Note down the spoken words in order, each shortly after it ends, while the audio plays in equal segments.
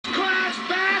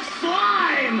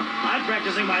I'm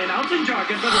practicing my announcing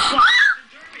jargon for the slot.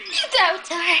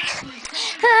 Avatar.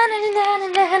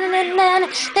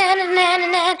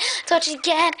 That's what you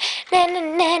get.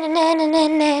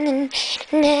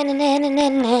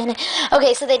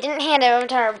 Okay, so they didn't hand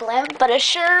Avatar a blimp, but it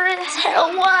sure as hell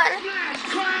won.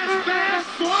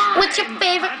 What's your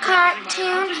favorite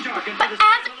cartoon?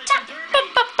 Avatar.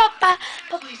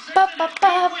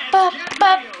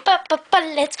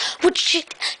 Let's what you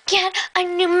get. I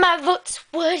knew my votes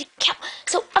would count,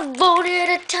 so I voted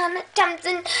a ton of times,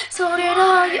 and so did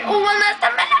all you. Oh, one last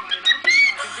time.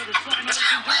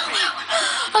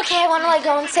 Okay, I want to like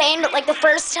go insane, but like the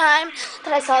first time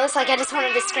that I saw this, like I just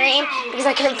wanted to scream because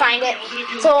I couldn't find it.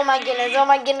 So oh my goodness,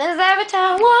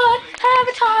 Avatar won,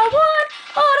 Avatar won,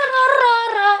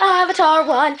 Avatar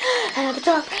won,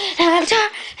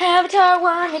 Avatar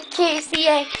won the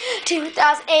KCA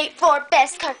 2008 for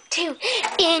best cartoon.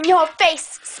 In your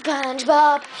face,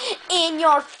 SpongeBob, in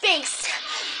your face.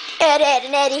 Ed, Ed,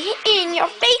 and Eddie, in your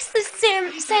face, The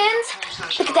Simpsons.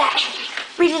 Look at that.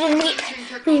 Read it and weep.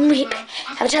 Read and weep.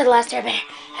 Avatar the Last Airbender.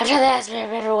 Avatar the Last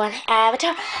Airbender won.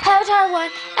 Avatar won.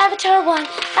 Avatar won.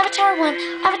 Avatar won.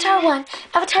 Avatar won.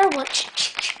 Avatar won.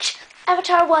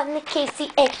 Avatar won the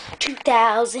KCA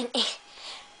 2008.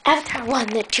 Avatar won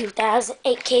the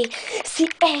 2008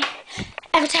 KCA.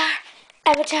 Avatar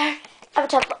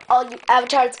for all you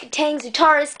avatars, Tangs,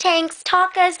 Utaras, Tanks,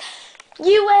 Takas,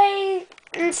 Yue,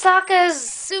 and Sokka's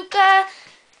Suka,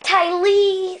 Ty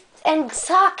Lee, and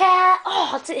Sokka,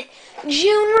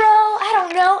 Junro, I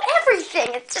don't know, everything.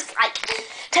 It's just like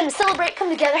time to celebrate, come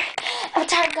together.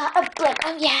 Avatar got a blimp,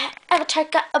 oh yeah. Avatar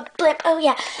got a blimp, oh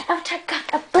yeah. Avatar got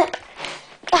a blimp.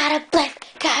 Got a blimp,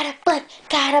 got a blimp,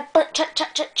 got a blimp,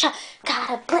 cha-cha-cha-cha, got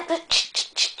a blimp,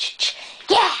 ch-ch-ch-ch,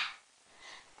 yeah.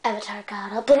 Avatar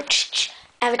got a blimp,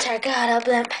 Avatar got a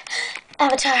blimp.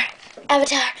 Avatar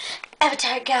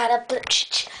got a blimp,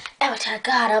 Avatar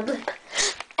got a blimp.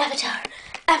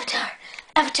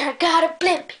 Avatar got a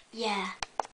blimp, yeah.